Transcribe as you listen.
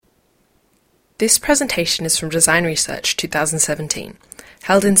This presentation is from Design Research 2017,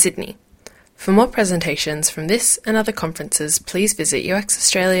 held in Sydney. For more presentations from this and other conferences, please visit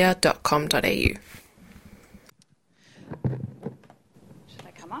uxaustralia.com.au. Should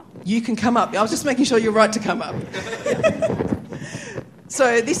I come up? You can come up. I was just making sure you're right to come up.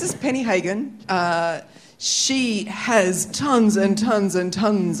 So this is Penny Hagen. She has tons and tons and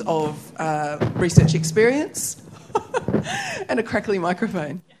tons of research experience and a crackly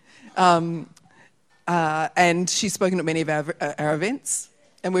microphone. And she's spoken at many of our events,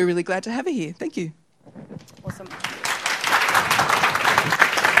 and we're really glad to have her here. Thank you. Awesome. Just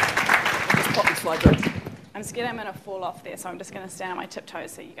pop the slide down. I'm scared I'm going to fall off there, so I'm just going to stand on my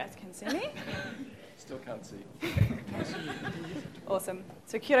tiptoes so you guys can see me. Still can't see. Awesome.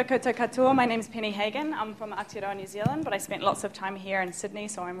 So kia ora koutou katoa. My name's Penny Hagen. I'm from Aotearoa, New Zealand, but I spent lots of time here in Sydney,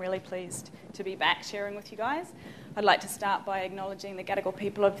 so I'm really pleased to be back sharing with you guys. I'd like to start by acknowledging the Gadigal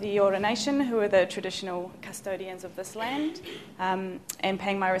people of the Eora Nation, who are the traditional custodians of this land, and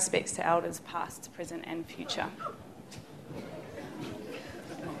paying my respects to elders past, present and future.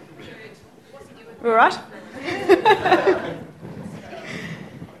 All right?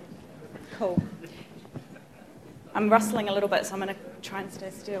 Cool. I'm rustling a little bit, so I'm going to try and stay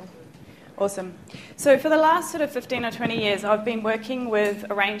still. Awesome. So for the last sort of 15 or 20 years, I've been working with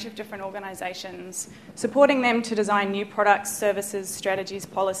a range of different organisations, supporting them to design new products, services, strategies,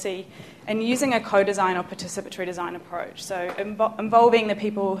 policy, and using a co-design or participatory design approach. So involving the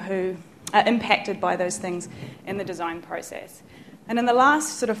people who are impacted by those things in the design process. And in the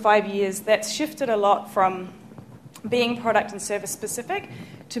last sort of 5 years, that's shifted a lot from being product and service specific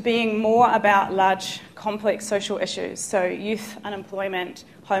to being more about large, complex social issues. So youth unemployment,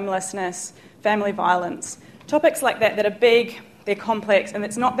 homelessness, family violence, topics like that are big, they're complex, and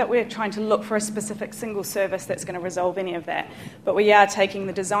it's not that we're trying to look for a specific single service that's going to resolve any of that, but we are taking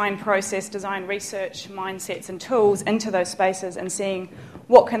the design process, design research, mindsets and tools into those spaces and seeing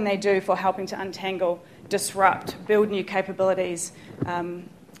what can they do for helping to untangle, disrupt, build new capabilities,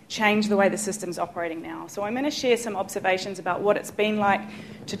 change the way the system's operating now. So I'm going to share some observations about what it's been like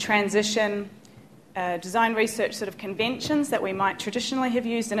to transition design research sort of conventions that we might traditionally have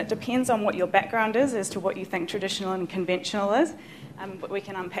used, and it depends on what your background is as to what you think traditional and conventional is, but we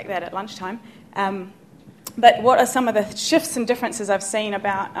can unpack that at lunchtime. But what are some of the shifts and differences I've seen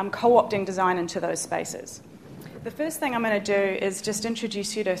about co-opting design into those spaces? The first thing I'm going to do is just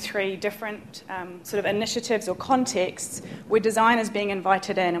introduce you to 3 different sort of initiatives or contexts where design is being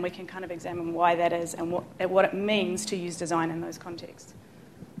invited in, and we can kind of examine why that is and what it means to use design in those contexts.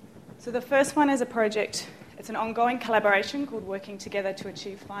 So the first one is a project, it's an ongoing collaboration called Working Together to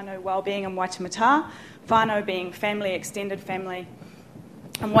Achieve Whānau Wellbeing in Waitemata, whānau being family, extended family,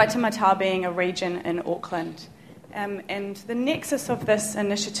 and Waitemata being a region in Auckland. And the nexus of this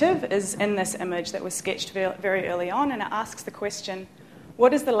initiative is in this image that was sketched very early on, and it asks the question,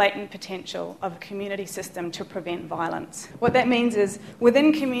 what is the latent potential of a community system to prevent violence? What that means is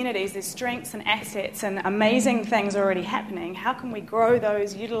within communities there's strengths and assets and amazing things already happening. How can we grow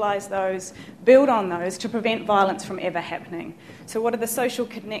those, utilise those, build on those to prevent violence from ever happening? So what are the social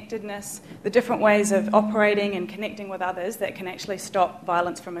connectedness, the different ways of operating and connecting with others that can actually stop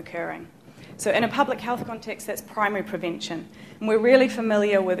violence from occurring? So in a public health context, that's primary prevention. And we're really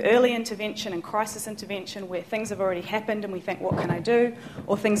familiar with early intervention and crisis intervention where things have already happened and we think, what can I do?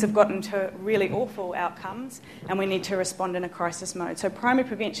 Or things have gotten to really awful outcomes and we need to respond in a crisis mode. So primary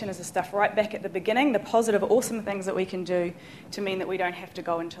prevention is the stuff right back at the beginning, the positive, awesome things that we can do to mean that we don't have to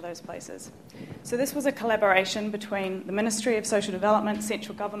go into those places. So this was a collaboration between the Ministry of Social Development,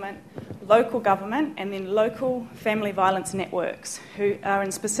 central government, local government, and then local family violence networks who are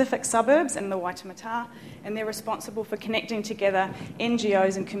in specific suburbs in the Waitemata, and they're responsible for connecting together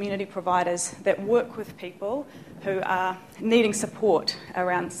NGOs and community providers that work with people who are needing support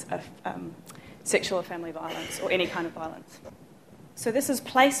around sexual or family violence or any kind of violence. So this is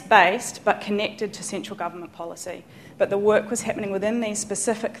place-based but connected to central government policy. But the work was happening within these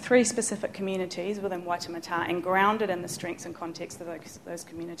 3 specific communities within Waitemata and grounded in the strengths and context of those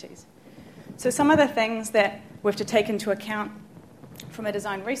communities. So some of the things that we have to take into account from a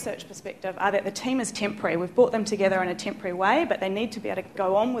design research perspective are that the team is temporary. We've brought them together in a temporary way, but they need to be able to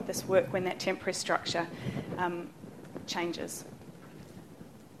go on with this work when that temporary structure changes.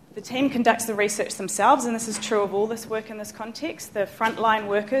 The team conducts the research themselves, and this is true of all this work in this context. The frontline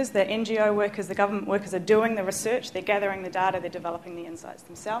workers, the NGO workers, the government workers are doing the research, they're gathering the data, they're developing the insights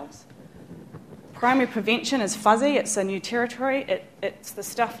themselves. Primary prevention is fuzzy, it's a new territory. It's the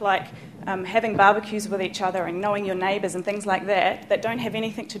stuff like having barbecues with each other and knowing your neighbours and things like that don't have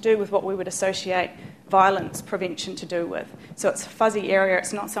anything to do with what we would associate violence prevention to do with. So it's a fuzzy area.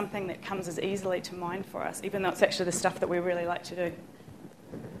 It's not something that comes as easily to mind for us, even though it's actually the stuff that we really like to do.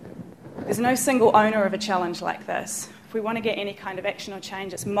 There's no single owner of a challenge like this. If we want to get any kind of action or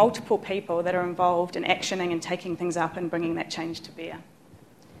change, it's multiple people that are involved in actioning and taking things up and bringing that change to bear.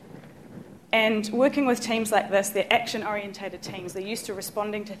 And working with teams like this, they're action-orientated teams. They're used to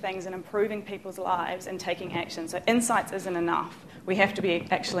responding to things and improving people's lives and taking action. So insights isn't enough. We have to be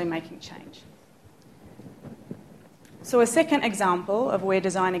actually making change. So a second example of where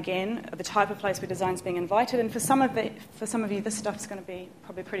design, again, the type of place where design is being invited, and for some of you, this stuff's going to be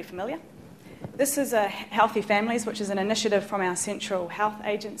probably pretty familiar. This is Healthy Families, which is an initiative from our Central Health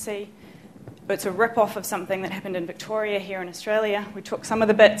Agency. It's a rip-off of something that happened in Victoria here in Australia. We took some of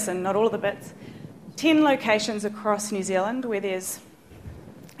the bits and not all of the bits. 10 locations across New Zealand where there's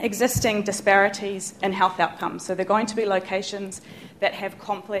existing disparities in health outcomes. So they're going to be locations that have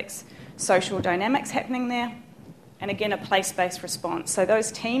complex social dynamics happening there. And again, a place-based response. So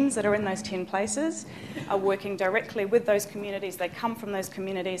those teams that are in those 10 places are working directly with those communities. They come from those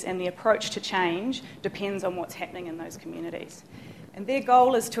communities, and the approach to change depends on what's happening in those communities. And their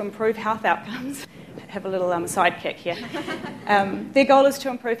goal is to improve health outcomes. Have a little sidekick here. Their goal is to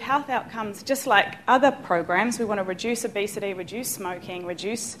improve health outcomes just like other programs. We want to reduce obesity, reduce smoking,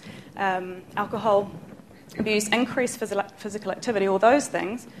 reduce alcohol abuse, increase physical activity, all those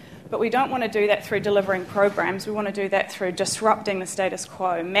things. But we don't want to do that through delivering programs. We want to do that through disrupting the status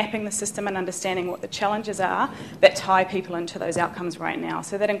quo, mapping the system and understanding what the challenges are that tie people into those outcomes right now.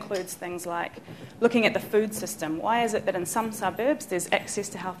 So that includes things like looking at the food system. Why is it that in some suburbs there's access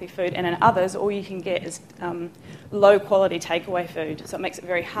to healthy food and in others all you can get is low-quality takeaway food? So it makes it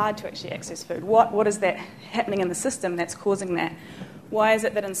very hard to actually access food. What is that happening in the system that's causing that? Why is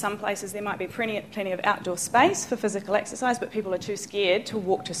it that in some places there might be plenty of outdoor space for physical exercise, but people are too scared to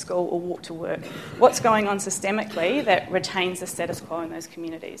walk to school or walk to work? What's going on systemically that retains the status quo in those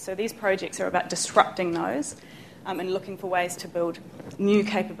communities? So these projects are about disrupting those and looking for ways to build new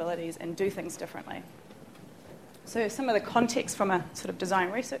capabilities and do things differently. So some of the context from a sort of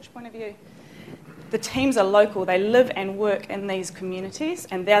design research point of view. The teams are local. They live and work in these communities,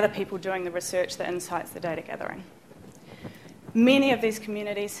 and they're the people doing the research, the insights, the data gathering. Many of these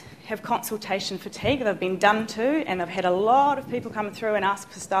communities have consultation fatigue. They've been done to, and they've had a lot of people come through and ask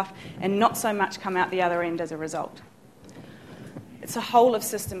for stuff, and not so much come out the other end as a result. It's a whole of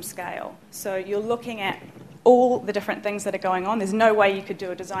system scale. So you're looking at all the different things that are going on. There's no way you could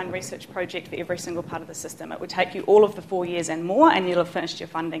do a design research project for every single part of the system. It would take you all of the 4 years and more, and you'll have finished your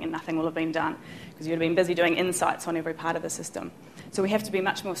funding and nothing will have been done because you'd have been busy doing insights on every part of the system. So we have to be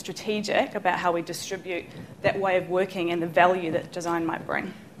much more strategic about how we distribute that way of working and the value that design might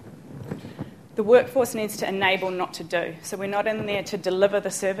bring. The workforce needs to enable, not to do. So we're not in there to deliver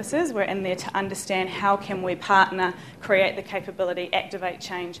the services, we're in there to understand how can we partner, create the capability, activate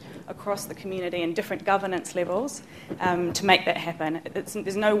change across the community and different governance levels to make that happen.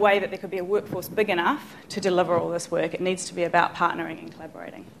 There's no way that there could be a workforce big enough to deliver all this work. It needs to be about partnering and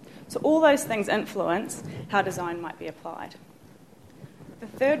collaborating. So all those things influence how design might be applied. The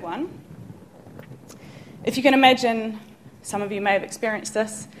third one, if you can imagine, some of you may have experienced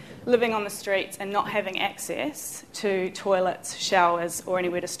this, living on the streets and not having access to toilets, showers, or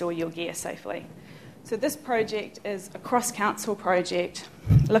anywhere to store your gear safely. So this project is a cross-council project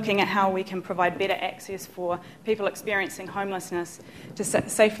looking at how we can provide better access for people experiencing homelessness to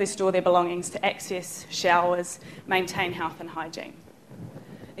safely store their belongings, to access showers, maintain health and hygiene.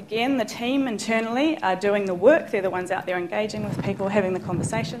 Again, the team internally are doing the work. They're the ones out there engaging with people, having the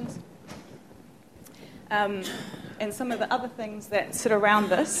conversations. And some of the other things that sit around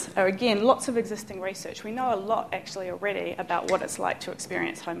this are, again, lots of existing research. We know a lot, actually, already about what it's like to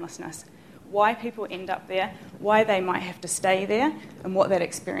experience homelessness, why people end up there, why they might have to stay there, and what that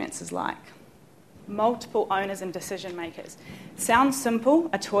experience is like. Multiple owners and decision makers. Sounds simple,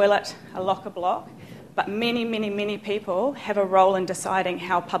 a toilet, a locker block, but many, many, many people have a role in deciding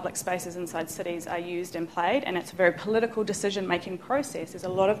how public spaces inside cities are used and played, and it's a very political decision-making process. There's a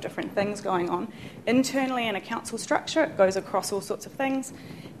lot of different things going on. Internally in a council structure, it goes across all sorts of things.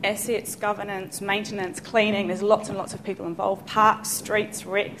 Assets, governance, maintenance, cleaning, there's lots and lots of people involved. Parks, streets,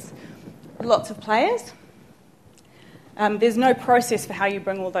 recs, lots of players. There's no process for how you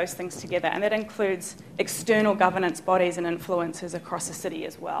bring all those things together, and that includes external governance bodies and influencers across the city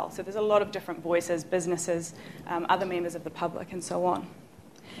as well. So there's a lot of different voices, businesses, other members of the public, and so on.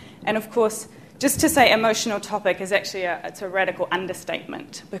 And of course, just to say emotional topic is actually it's a radical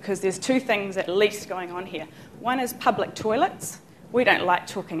understatement, because there's two things at least going on here. One is public toilets. We don't like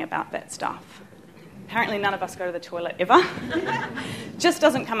talking about that stuff. Apparently none of us go to the toilet ever. Just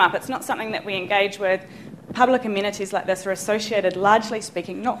doesn't come up. It's not something that we engage with. Public amenities like this are associated, largely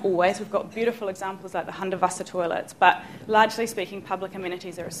speaking, not always, we've got beautiful examples like the Hundertwasser toilets, but largely speaking, public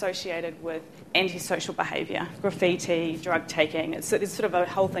amenities are associated with antisocial behaviour, graffiti, drug taking. It's sort of a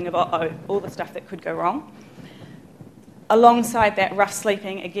whole thing of, all the stuff that could go wrong. Alongside that, rough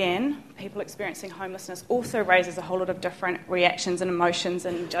sleeping, again, people experiencing homelessness also raises a whole lot of different reactions and emotions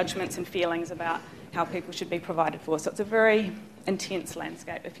and judgments and feelings about how people should be provided for. So it's a very intense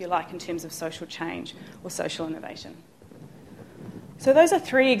landscape, if you like, in terms of social change or social innovation. So those are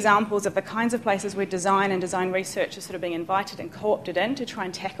 3 examples of the kinds of places where design and design research are sort of being invited and co-opted in to try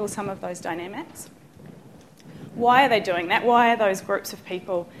and tackle some of those dynamics. Why are they doing that? Why are those groups of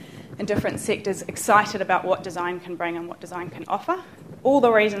people in different sectors excited about what design can bring and what design can offer? All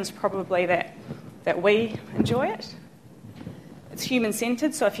the reasons probably that we enjoy it. It's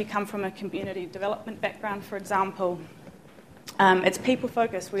human-centred, so if you come from a community development background, for example, it's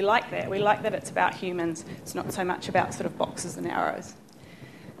people-focused. We like that. We like that it's about humans. It's not so much about sort of boxes and arrows.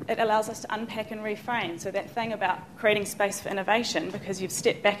 It allows us to unpack and reframe. So that thing about creating space for innovation, because you've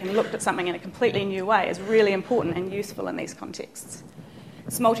stepped back and looked at something in a completely new way, is really important and useful in these contexts.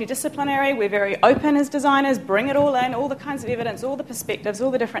 It's multidisciplinary. We're very open as designers, bring it all in, all the kinds of evidence, all the perspectives, all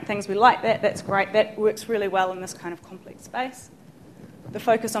the different things. We like that. That's great. That works really well in this kind of complex space. The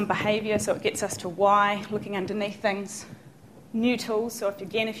focus on behaviour, so it gets us to why, looking underneath things. New tools, so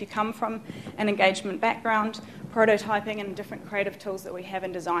if you come from an engagement background, prototyping and different creative tools that we have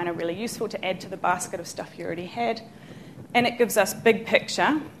in design are really useful to add to the basket of stuff you already had. And it gives us big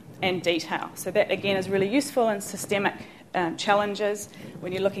picture and detail. So that, again, is really useful in systemic challenges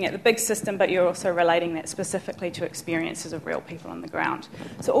when you're looking at the big system, but you're also relating that specifically to experiences of real people on the ground.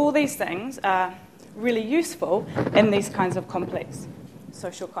 So all these things are really useful in these kinds of complex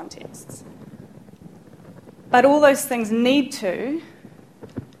social contexts. But all those things need to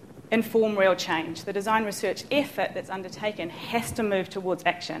inform real change. The design research effort that's undertaken has to move towards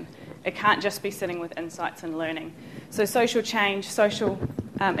action. It can't just be sitting with insights and learning. So social change, social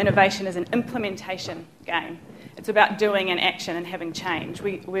innovation is an implementation game. It's about doing an action and having change.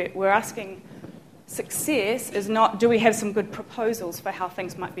 We're asking, success is not, do we have some good proposals for how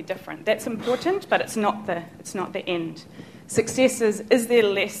things might be different? That's important, but it's not the end. Success is there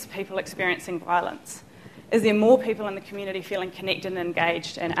less people experiencing violence? Is there more people in the community feeling connected and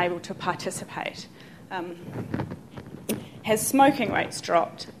engaged and able to participate? Has smoking rates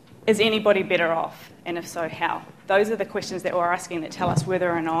dropped? Is anybody better off? And if so, how? Those are the questions that we're asking that tell us whether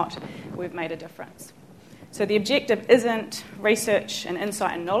or not we've made a difference. So the objective isn't research and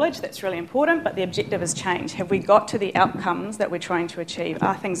insight and knowledge. That's really important, but the objective is change. Have we got to the outcomes that we're trying to achieve?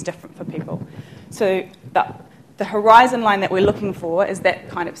 Are things different for people? So the horizon line that we're looking for is that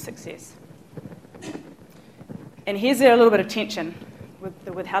kind of success. And here's a little bit of tension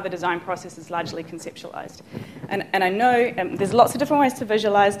with how the design process is largely conceptualised. And I know there's lots of different ways to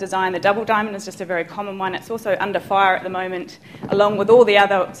visualise design. The double diamond is just a very common one. It's also under fire at the moment, along with all the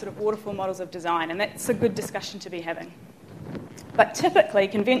other sort of waterfall models of design. And that's a good discussion to be having. But typically,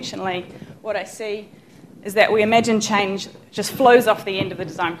 conventionally, what I see is that we imagine change just flows off the end of the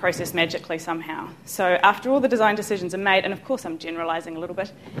design process magically somehow. So after all the design decisions are made, and of course I'm generalising a little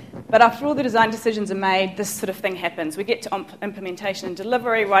bit, but after all the design decisions are made, this sort of thing happens. We get to implementation and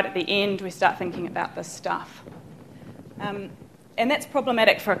delivery. Right at the end, we start thinking about this stuff. And that's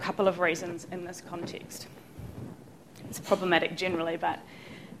problematic for a couple of reasons in this context. It's problematic generally, but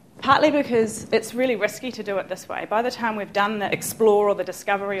partly because it's really risky to do it this way. By the time we've done the explore or the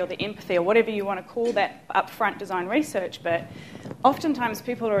discovery or the empathy or whatever you want to call that upfront design research bit, oftentimes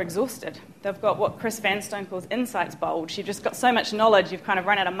people are exhausted. They've got what Chris Vanstone calls insights bulge. You've just got so much knowledge, you've kind of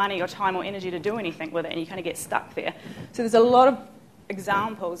run out of money or time or energy to do anything with it, and you kind of get stuck there. So there's a lot of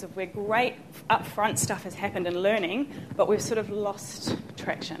examples of where great upfront stuff has happened in learning, but we've sort of lost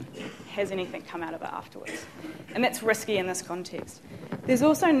traction. Has anything come out of it afterwards? And that's risky in this context. There's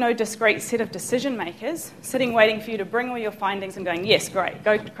also no discrete set of decision makers sitting waiting for you to bring all your findings and going, yes, great,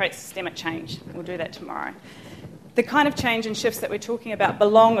 go create systemic change. We'll do that tomorrow. The kind of change and shifts that we're talking about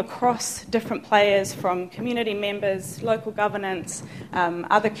belong across different players, from community members, local governance,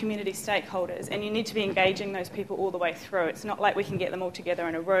 other community stakeholders, and you need to be engaging those people all the way through. It's not like we can get them all together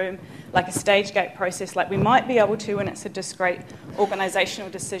in a room, like a stage gate process, like we might be able to when it's a discrete organisational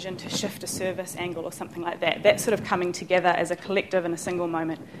decision to shift a service angle or something like that. That sort of coming together as a collective in a single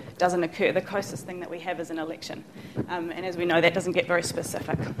moment doesn't occur. The closest thing that we have is an election, and as we know, that doesn't get very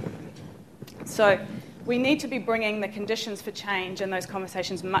specific. So we need to be bringing the conditions for change in those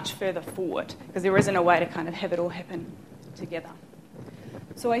conversations much further forward, because there isn't a way to kind of have it all happen together.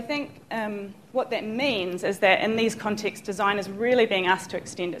 So I think what that means is that in these contexts, design is really being asked to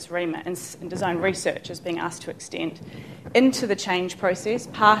extend its remit, and design research is being asked to extend into the change process,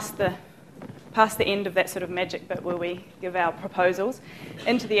 past the end of that sort of magic bit where we give our proposals,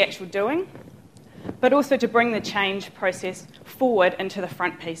 into the actual doing, but also to bring the change process forward into the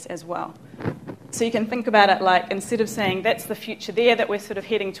front piece as well. So you can think about it like, instead of saying that's the future there that we're sort of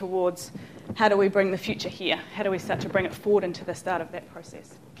heading towards, how do we bring the future here? How do we start to bring it forward into the start of that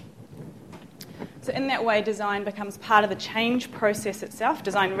process? So in that way, design becomes part of the change process itself.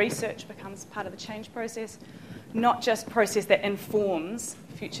 Design research becomes part of the change process, not just process that informs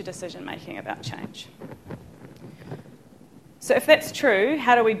future decision-making about change. So if that's true,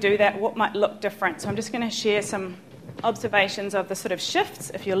 how do we do that? What might look different? So I'm just going to share some observations of the sort of shifts,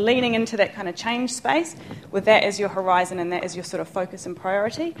 if you're leaning into that kind of change space, with that as your horizon and that as your sort of focus and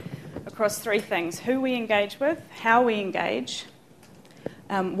priority, across three things: who we engage with, how we engage,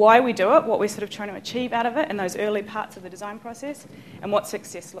 why we do it, what we're sort of trying to achieve out of it in those early parts of the design process, and what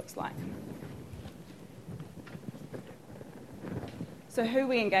success looks like. So who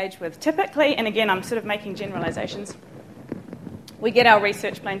we engage with. Typically, and again, I'm sort of making generalisations, we get our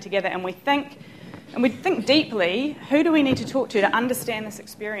research plan together and we think deeply, who do we need to talk to understand this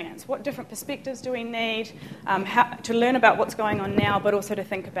experience? What different perspectives do we need to learn about what's going on now, but also to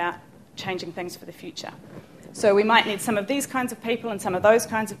think about changing things for the future? So we might need some of these kinds of people and some of those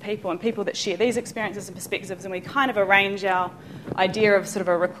kinds of people and people that share these experiences and perspectives, and we kind of arrange our idea of sort of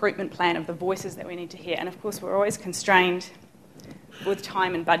a recruitment plan of the voices that we need to hear. And of course, we're always constrained with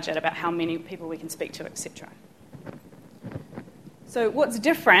time and budget about how many people we can speak to, etc. So what's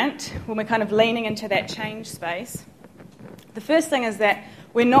different when we're kind of leaning into that change space? The first thing is that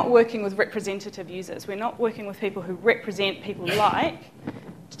we're not working with representative users. We're not working with people who represent people like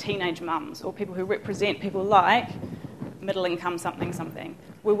teenage mums or people who represent people like middle income something.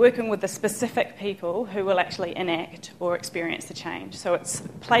 We're working with the specific people who will actually enact or experience the change. So it's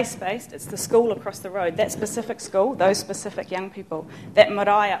place-based. It's the school across the road, that specific school, those specific young people, that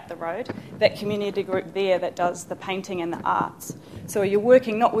marae up the road, that community group there that does the painting and the arts. So you're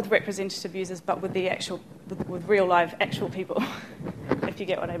working not with representative users, but with with real live actual people, if you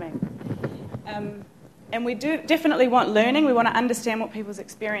get what I mean. And we do definitely want learning. We want to understand what people's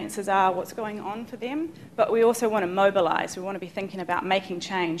experiences are, what's going on for them, but we also want to mobilise. We want to be thinking about making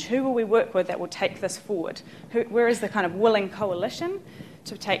change. Who will we work with that will take this forward? Where is the kind of willing coalition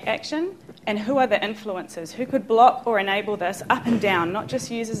to take action? And who are the influencers? Who could block or enable this up and down, not just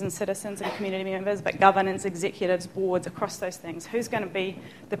users and citizens and community members, but governance, executives, boards, across those things? Who's going to be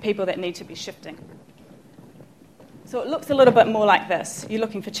the people that need to be shifting? So it looks a little bit more like this. You're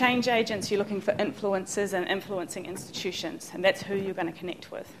looking for change agents, you're looking for influencers and influencing institutions, and that's who you're going to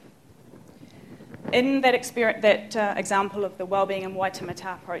connect with. In that example of the Wellbeing in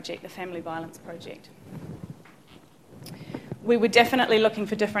Waitemata project, the Family Violence Project, we were definitely looking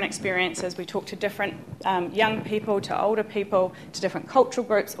for different experiences. We talked to different young people, to older people, to different cultural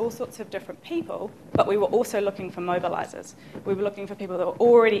groups, all sorts of different people, but we were also looking for mobilisers. We were looking for people that were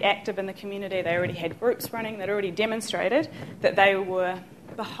already active in the community, they already had groups running, they'd already demonstrated that they were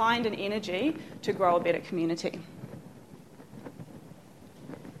behind an energy to grow a better community.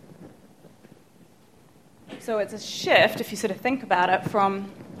 So it's a shift, if you sort of think about it,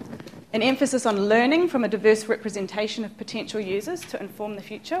 from an emphasis on learning from a diverse representation of potential users to inform the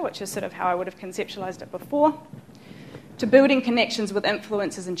future, which is sort of how I would have conceptualised it before, to building connections with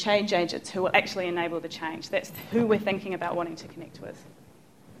influencers and change agents who will actually enable the change. That's who we're thinking about wanting to connect with.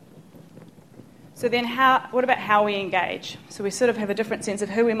 So then what about how we engage? So we sort of have a different sense of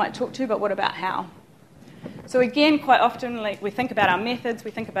who we might talk to, but what about how? So again, quite often we think about our methods,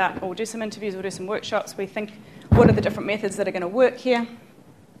 we think about, we'll do some interviews, we'll do some workshops, we think, what are the different methods that are going to work here?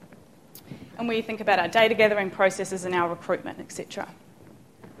 And we think about our data gathering processes and our recruitment, etc.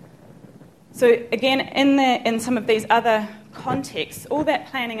 So again, in some of these other contexts, all that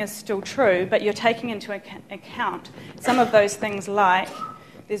planning is still true, but you're taking into account some of those things like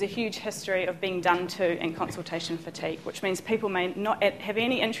there's a huge history of being done to and consultation fatigue, which means people may not have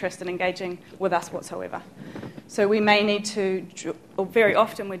any interest in engaging with us whatsoever. So we may need to, or very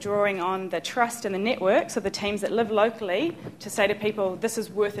often we're drawing on the trust and the networks of the teams that live locally to say to people, this is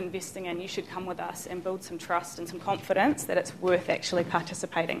worth investing in, you should come with us, and build some trust and some confidence that it's worth actually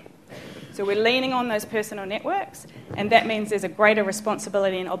participating. So we're leaning on those personal networks, and that means there's a greater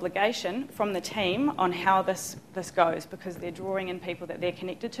responsibility and obligation from the team on how this goes, because they're drawing in people that they're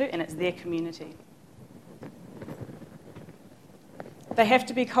connected to, and it's their community. They have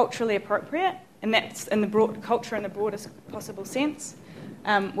to be culturally appropriate, and that's in the broad culture in the broadest possible sense.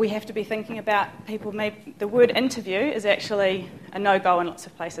 We have to be thinking about people. Maybe the word interview is actually a no-go in lots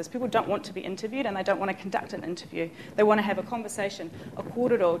of places. People don't want to be interviewed and they don't want to conduct an interview. They want to have a conversation, a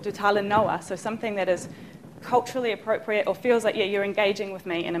kōrero, tutala noa, so something that is culturally appropriate or feels like, yeah, you're engaging with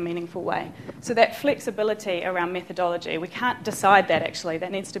me in a meaningful way. So that flexibility around methodology, we can't decide that actually.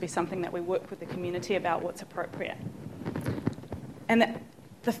 That needs to be something that we work with the community about what's appropriate. And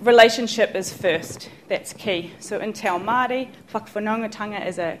the relationship is first. That's key. So in Te Ao Māori, whakawhanaungatanga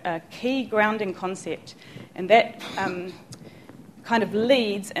is a key grounding concept. And that kind of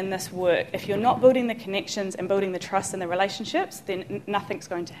leads in this work. If you're not building the connections and building the trust and the relationships, then nothing's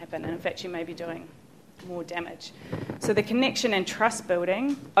going to happen. And in fact, you may be doing more damage. So the connection and trust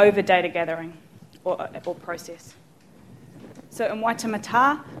building over data gathering or process. So in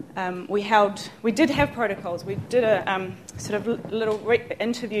Waitemata, we did have protocols. We did a sort of little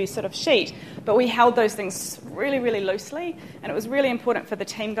interview sort of sheet, but we held those things really, really loosely, and it was really important for the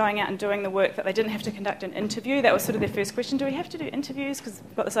team going out and doing the work that they didn't have to conduct an interview. That was sort of their first question: do we have to do interviews? Because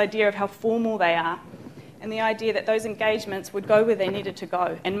we've got this idea of how formal they are, and the idea that those engagements would go where they needed to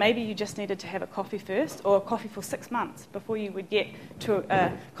go, and maybe you just needed to have a coffee first, or a coffee for 6 months before you would get to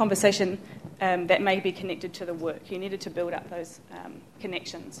a conversation that may be connected to the work. You needed to build up those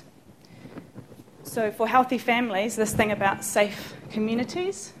connections. So for healthy families, this thing about safe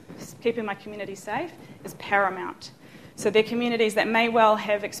communities, keeping my community safe, is paramount. So they're communities that may well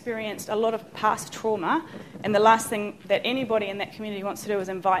have experienced a lot of past trauma, and the last thing that anybody in that community wants to do is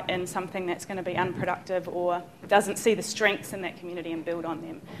invite in something that's going to be unproductive or doesn't see the strengths in that community and build on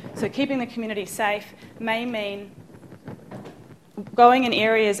them. So keeping the community safe may mean going in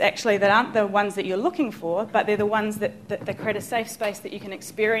areas actually that aren't the ones that you're looking for, but they're the ones that create a safe space that you can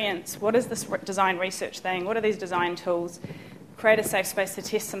experience. What is this design research thing? What are these design tools? Create a safe space to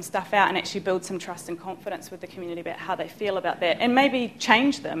test some stuff out and actually build some trust and confidence with the community about how they feel about that, and maybe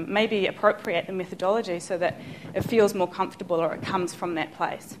change them, maybe appropriate the methodology so that it feels more comfortable or it comes from that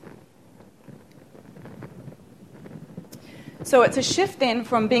place. So it's a shift then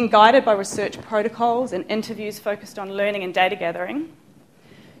from being guided by research protocols and interviews focused on learning and data gathering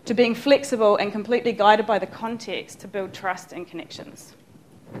to being flexible and completely guided by the context to build trust and connections.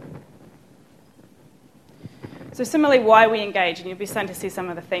 So similarly, why we engage, and you'll be starting to see some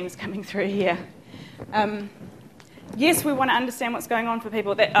of the themes coming through here. Yes, we want to understand what's going on for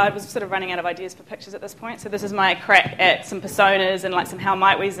people. I was sort of running out of ideas for pictures at this point, so this is my crack at some personas and like some how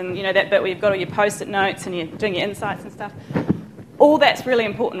might we's and that bit where you've got all your post-it notes and you're doing your insights and stuff. All that's really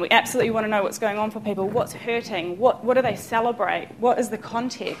important. We absolutely want to know what's going on for people. What's hurting? What do they celebrate? What is the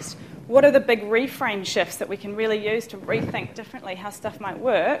context? What are the big reframe shifts that we can really use to rethink differently how stuff might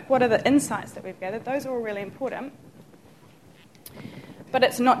work? What are the insights that we've gathered? Those are all really important. But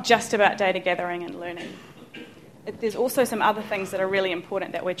it's not just about data gathering and learning. There's also some other things that are really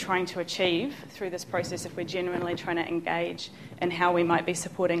important that we're trying to achieve through this process if we're genuinely trying to engage in how we might be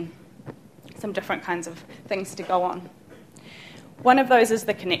supporting some different kinds of things to go on. One of those is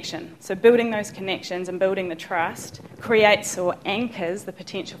the connection. So building those connections and building the trust creates or anchors the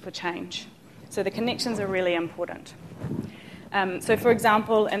potential for change. So the connections are really important. So for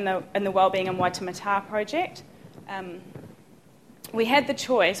example, in the Wellbeing in Waitemata project, we had the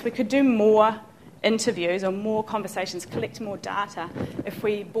choice. We could do more interviews or more conversations, collect more data if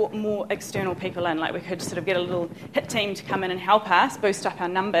we brought more external people in. Like we could sort of get a little hit team to come in and help us boost up our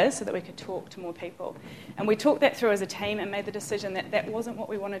numbers so that we could talk to more people. And we talked that through as a team and made the decision that that wasn't what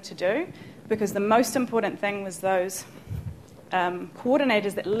we wanted to do, because the most important thing was those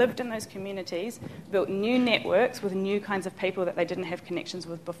coordinators that lived in those communities built new networks with new kinds of people that they didn't have connections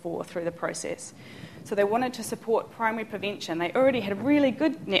with before through the process. So they wanted to support primary prevention. They already had really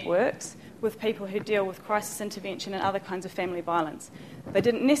good networks with people who deal with crisis intervention and other kinds of family violence. They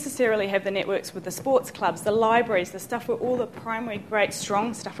didn't necessarily have the networks with the sports clubs, the libraries, the stuff where all the primary, great,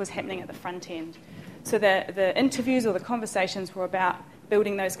 strong stuff was happening at the front end. So the interviews or the conversations were about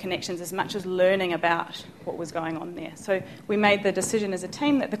building those connections as much as learning about what was going on there. So we made the decision as a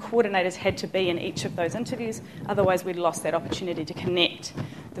team that the coordinators had to be in each of those interviews, otherwise we'd lost that opportunity to connect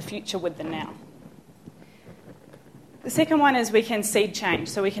the future with the now. The second one is we can seed change,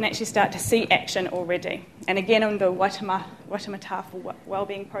 so we can actually start to see action already. And again, on the Waitemata for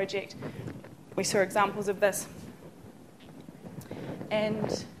Wellbeing project, we saw examples of this.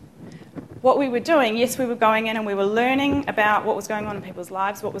 And what we were doing, yes, we were going in and we were learning about what was going on in people's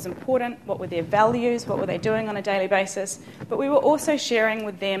lives, what was important, what were their values, what were they doing on a daily basis, but we were also sharing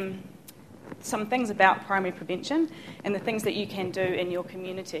with them some things about primary prevention and the things that you can do in your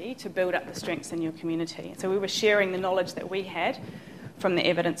community to build up the strengths in your community. So we were sharing the knowledge that we had from the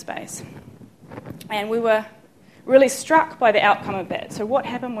evidence base. And we were really struck by the outcome of that. So what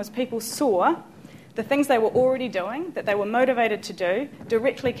happened was people saw the things they were already doing, that they were motivated to do,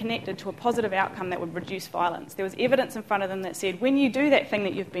 directly connected to a positive outcome that would reduce violence. There was evidence in front of them that said, when you do that thing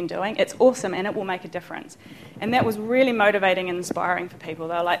that you've been doing, it's awesome and it will make a difference. And that was really motivating and inspiring for people.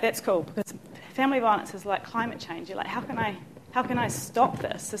 They were like, that's cool, because family violence is like climate change. You're like, how can I stop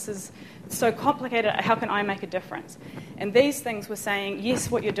this? This is so complicated. How can I make a difference? And these things were saying,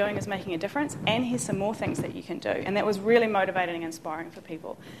 yes, what you're doing is making a difference, and here's some more things that you can do. And that was really motivating and inspiring for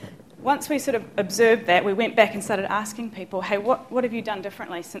people. Once we sort of observed that, we went back and started asking people, hey, what have you done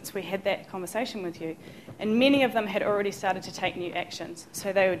differently since we had that conversation with you? And many of them had already started to take new actions.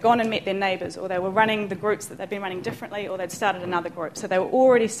 So they had gone and met their neighbours, or they were running the groups that they'd been running differently, or they'd started another group. So they were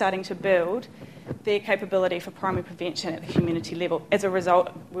already starting to build their capability for primary prevention at the community level. As a result,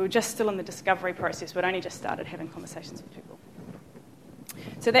 we were just still in the discovery process. We'd only just started having conversations with people.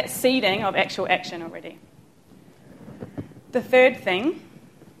 So that's seeding of actual action already. The third thing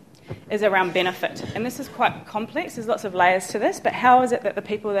is around benefit. And this is quite complex. There's lots of layers to this. But how is it that the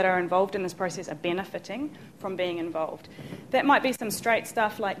people that are involved in this process are benefiting from being involved? That might be some straight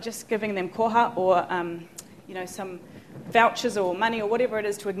stuff like just giving them koha or some vouchers or money or whatever it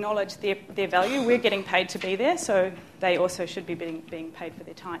is to acknowledge their value. We're getting paid to be there, so they also should be being paid for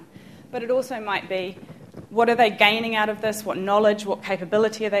their time. But it also might be, what are they gaining out of this? What knowledge, what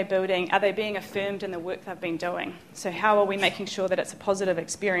capability are they building? Are they being affirmed in the work they've been doing? So how are we making sure that it's a positive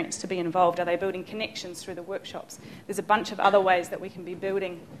experience to be involved? Are they building connections through the workshops? There's a bunch of other ways that we can be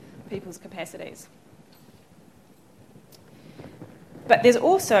building people's capacities. But there's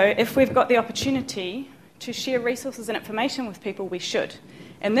also, if we've got the opportunity to share resources and information with people, we should.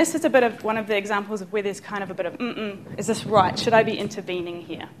 And this is a bit of one of the examples of where there's kind of a bit of, is this right? Should I be intervening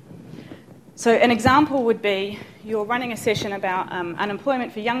here? So an example would be you're running a session about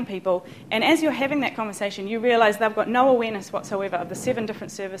unemployment for young people, and as you're having that conversation, you realise they've got no awareness whatsoever of the 7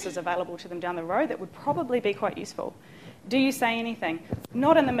 different services available to them down the road that would probably be quite useful. Do you say anything?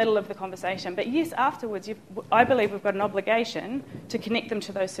 Not in the middle of the conversation, but yes, afterwards, I believe we've got an obligation to connect them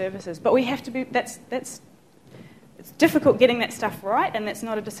to those services. But we have to be, it's difficult getting that stuff right, and that's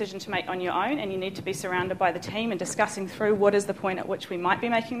not a decision to make on your own, and you need to be surrounded by the team and discussing through what is the point at which we might be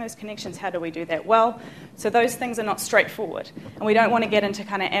making those connections, how do we do that well. So those things are not straightforward, and we don't want to get into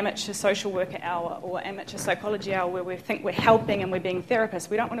kind of amateur social worker hour or amateur psychology hour where we think we're helping and we're being therapists.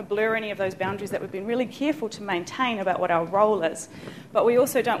 We don't want to blur any of those boundaries that we've been really careful to maintain about what our role is, but we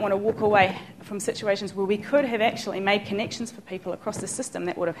also don't want to walk away from situations where we could have actually made connections for people across the system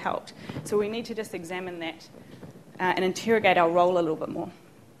that would have helped. So we need to just examine that and interrogate our role a little bit more.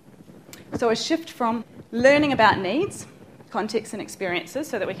 So a shift from learning about needs, contexts and experiences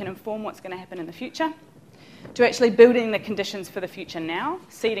so that we can inform what's going to happen in the future, to actually building the conditions for the future now,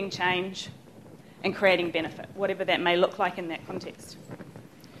 seeding change and creating benefit, whatever that may look like in that context.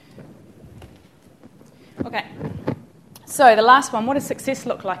 Okay, so the last one, what does success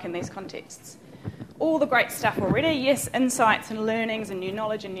look like in these contexts? All the great stuff already, yes, insights and learnings and new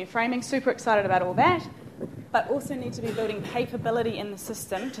knowledge and new framing, super excited about all that, but also need to be building capability in the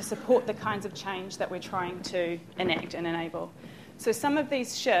system to support the kinds of change that we're trying to enact and enable. So some of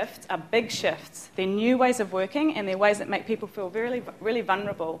these shifts are big shifts. They're new ways of working, and they're ways that make people feel really, really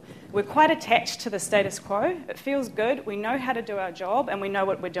vulnerable. We're quite attached to the status quo. It feels good. We know how to do our job, and we know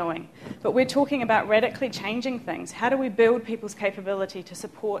what we're doing. But we're talking about radically changing things. How do we build people's capability to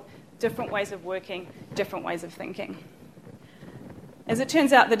support different ways of working, different ways of thinking? As it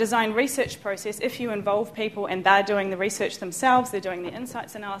turns out, the design research process, if you involve people and they're doing the research themselves, they're doing the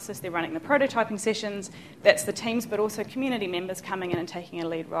insights analysis, they're running the prototyping sessions, that's the teams, but also community members coming in and taking a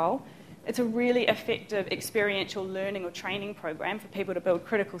lead role. It's a really effective experiential learning or training program for people to build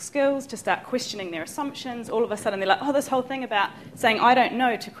critical skills, to start questioning their assumptions. All of a sudden they're like, oh, this whole thing about saying I don't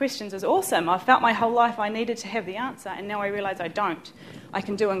know to questions is awesome. I felt my whole life I needed to have the answer, and now I realise I don't. I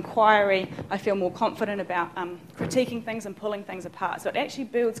can do inquiry. I feel more confident about critiquing things and pulling things apart. So it actually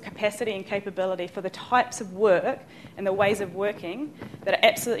builds capacity and capability for the types of work and the ways of working that are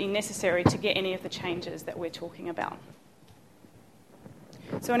absolutely necessary to get any of the changes that we're talking about.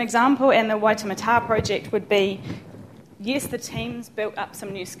 So an example in the Waitemata project would be, yes, the teams built up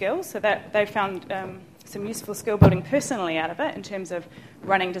some new skills, so that they found some useful skill building personally out of it in terms of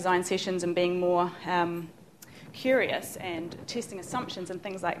running design sessions and being more curious and testing assumptions and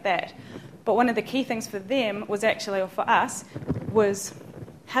things like that. But one of the key things for them was actually, or for us, was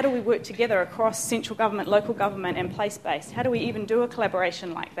how do we work together across central government, local government and place-based? How do we even do a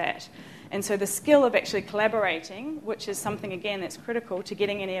collaboration like that? And so the skill of actually collaborating, which is something, again, that's critical to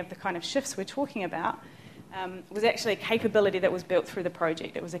getting any of the kind of shifts we're talking about, was actually a capability that was built through the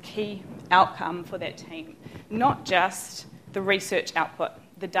project. It was a key outcome for that team, not just the research output,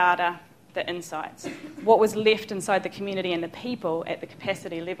 the data, the insights. What was left inside the community and the people at the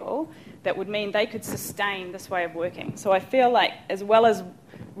capacity level that would mean they could sustain this way of working. So I feel like, as well as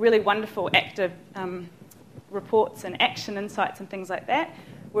really wonderful active reports and action insights and things like that,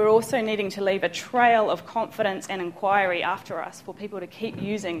 we're also needing to leave a trail of confidence and inquiry after us for people to keep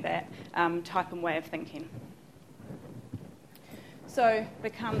using that type and way of thinking. So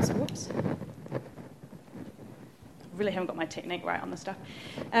becomes, really haven't got my technique right on this stuff.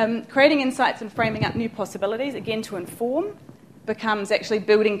 Creating insights and framing up new possibilities, again to inform, becomes actually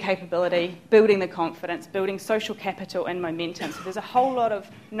building capability, building the confidence, building social capital and momentum. So there's a whole lot of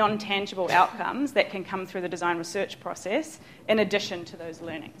non-tangible outcomes that can come through the design research process in addition to those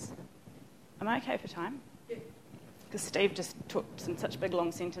learnings. Am I okay for time? Because Steve just took some such big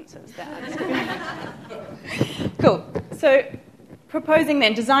long sentences. Cool. So proposing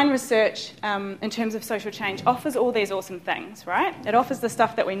then, design research in terms of social change offers all these awesome things, right? It offers the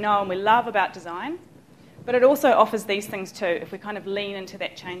stuff that we know and we love about design, but it also offers these things too, if we kind of lean into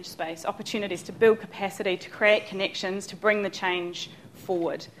that change space, opportunities to build capacity, to create connections, to bring the change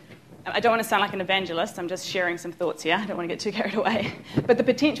forward. I don't want to sound like an evangelist, I'm just sharing some thoughts here, I don't want to get too carried away. But the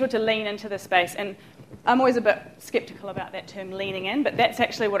potential to lean into this space, and I'm always a bit sceptical about that term, leaning in, but that's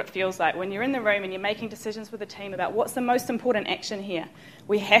actually what it feels like. When you're in the room and you're making decisions with a team about what's the most important action here,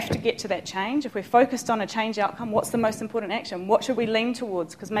 we have to get to that change. If we're focused on a change outcome, what's the most important action? What should we lean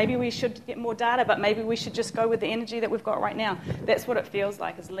towards? Because maybe we should get more data, but maybe we should just go with the energy that we've got right now. That's what it feels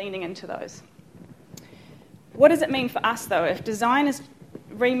like, is leaning into those. What does it mean for us, though? If design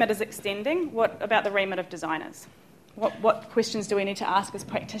remit is extending, what about the remit of designers? What questions do we need to ask as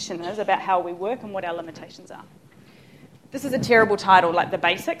practitioners about how we work and what our limitations are? This is a terrible title, like the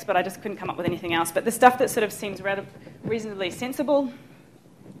basics, but I just couldn't come up with anything else. But the stuff that sort of seems reasonably sensible,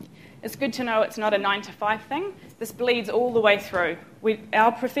 it's good to know it's not a 9-to-5 thing. This bleeds all the way through.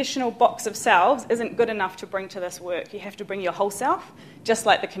 Our professional box of selves isn't good enough to bring to this work. You have to bring your whole self, just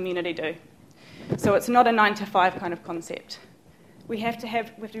like the community do. So it's not a 9-to-5 kind of concept. We have to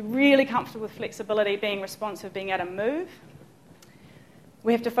be really comfortable with flexibility, being responsive, being able to move.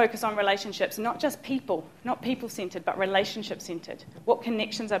 We have to focus on relationships, not just people, not people-centred, but relationship-centred. What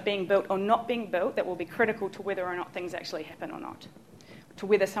connections are being built or not being built that will be critical to whether or not things actually happen or not, to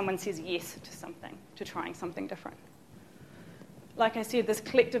whether someone says yes to something, to trying something different. Like I said, this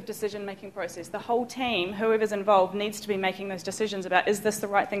collective decision-making process, the whole team, whoever's involved, needs to be making those decisions about, is this the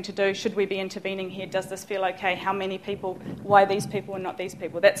right thing to do? Should we be intervening here? Does this feel okay? How many people? Why these people and not these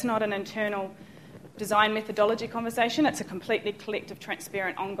people? That's not an internal design methodology conversation. It's a completely collective,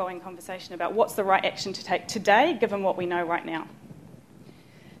 transparent, ongoing conversation about what's the right action to take today, given what we know right now.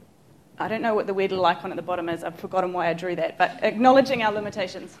 I don't know what the weird little icon at the bottom is. I've forgotten why I drew that. But acknowledging our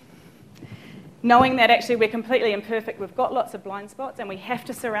limitations. Knowing that actually we're completely imperfect, we've got lots of blind spots, and we have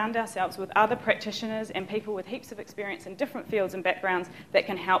to surround ourselves with other practitioners and people with heaps of experience in different fields and backgrounds that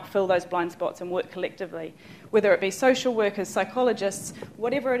can help fill those blind spots and work collectively. Whether it be social workers, psychologists,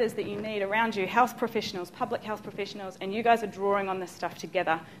 whatever it is that you need around you, health professionals, public health professionals, and you guys are drawing on this stuff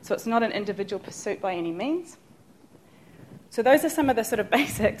together. So it's not an individual pursuit by any means. So those are some of the sort of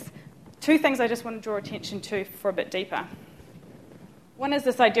basics. Two things I just want to draw attention to for a bit deeper. One is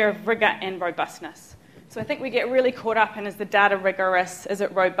this idea of rigour and robustness. So I think we get really caught up in, is the data rigorous, is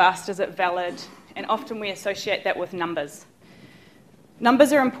it robust, is it valid? And often we associate that with numbers.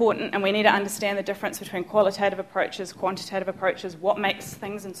 Numbers are important, and we need to understand the difference between qualitative approaches, quantitative approaches, what makes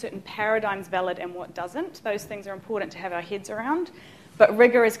things in certain paradigms valid and what doesn't. Those things are important to have our heads around. But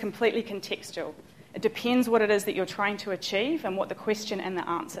rigour is completely contextual. It depends what it is that you're trying to achieve and what the question and the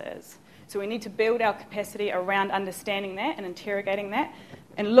answer is. So we need to build our capacity around understanding that and interrogating that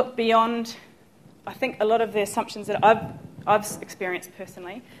and look beyond. I think a lot of the assumptions that I've experienced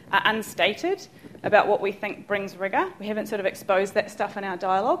personally are unstated about what we think brings rigour. We haven't sort of exposed that stuff in our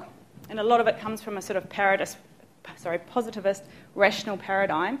dialogue. And a lot of it comes from a sort of positivist, rational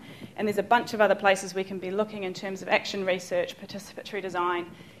paradigm. And there's a bunch of other places we can be looking in terms of action research, participatory design,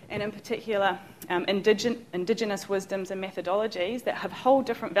 and in particular indigenous wisdoms and methodologies that have whole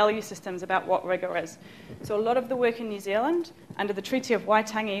different value systems about what rigour is. So a lot of the work in New Zealand, under the Treaty of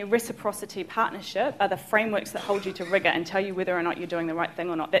Waitangi, reciprocity, partnership, are the frameworks that hold you to rigour and tell you whether or not you're doing the right thing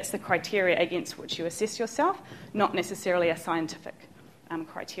or not. That's the criteria against which you assess yourself, not necessarily a scientific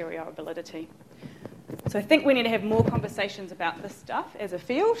criteria or validity. So I think we need to have more conversations about this stuff as a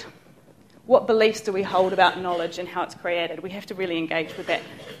field. What beliefs do we hold about knowledge and how it's created? We have to really engage with that.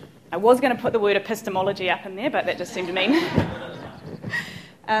 I was going to put the word epistemology up in there, but that just seemed mean.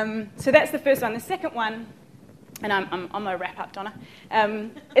 So that's the first one. The second one and I'm going to wrap up, Donna,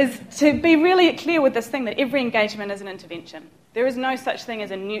 is to be really clear with this thing that every engagement is an intervention. There is no such thing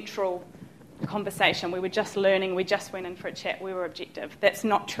as a neutral conversation. We were just learning, we just went in for a chat, we were objective. That's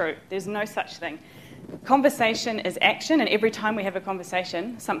not true. There's no such thing. Conversation is action, and every time we have a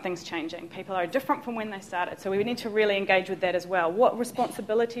conversation, something's changing. People are different from when they started, so we need to really engage with that as well. What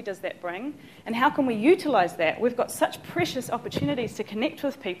responsibility does that bring, and how can we utilise that? We've got such precious opportunities to connect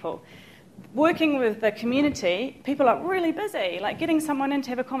with people. Working with the community, people are really busy, like getting someone in to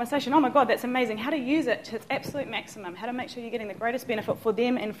have a conversation. Oh my God, that's amazing. How to use it to its absolute maximum, how to make sure you're getting the greatest benefit for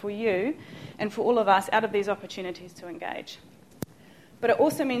them and for you and for all of us out of these opportunities to engage. But it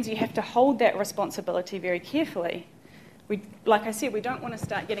also means you have to hold that responsibility very carefully. Like I said, we don't want to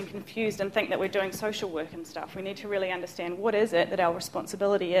start getting confused and think that we're doing social work and stuff. We need to really understand what is it that our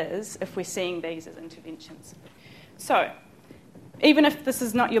responsibility is if we're seeing these as interventions. So, even if this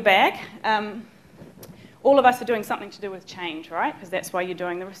is not your bag, all of us are doing something to do with change, right? Because that's why you're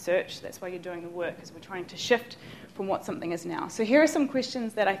doing the research, that's why you're doing the work, because we're trying to shift from what something is now. So here are some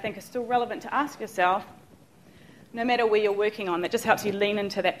questions that I think are still relevant to ask yourself, no matter where you're working on, that just helps you lean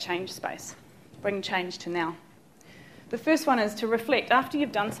into that change space, bring change to now. The first one is to reflect, after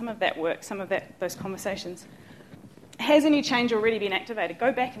you've done some of that work, some of those conversations, has any change already been activated?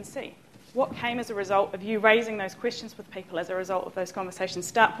 Go back and see. What came as a result of you raising those questions with people as a result of those conversations?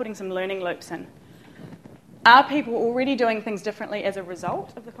 Start putting some learning loops in. Are people already doing things differently as a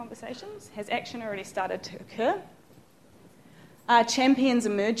result of the conversations? Has action already started to occur? Are champions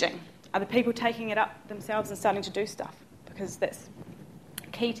emerging? Are the people taking it up themselves and starting to do stuff? Because that's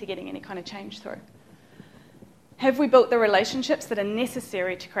key to getting any kind of change through. Have we built the relationships that are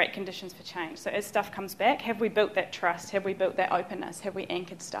necessary to create conditions for change? So as stuff comes back, have we built that trust? Have we built that openness? Have we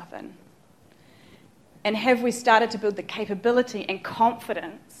anchored stuff in? And have we started to build the capability and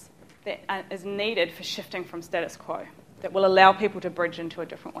confidence that is needed for shifting from status quo, that will allow people to bridge into a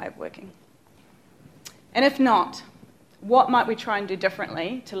different way of working? And if not, what might we try and do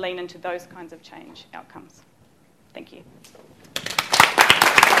differently to lean into those kinds of change outcomes? Thank you.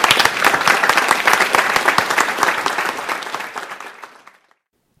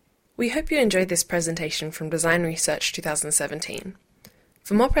 We hope you enjoyed this presentation from Design Research 2017.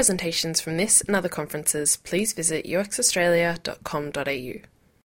 For more presentations from this and other conferences, please visit uxaustralia.com.au.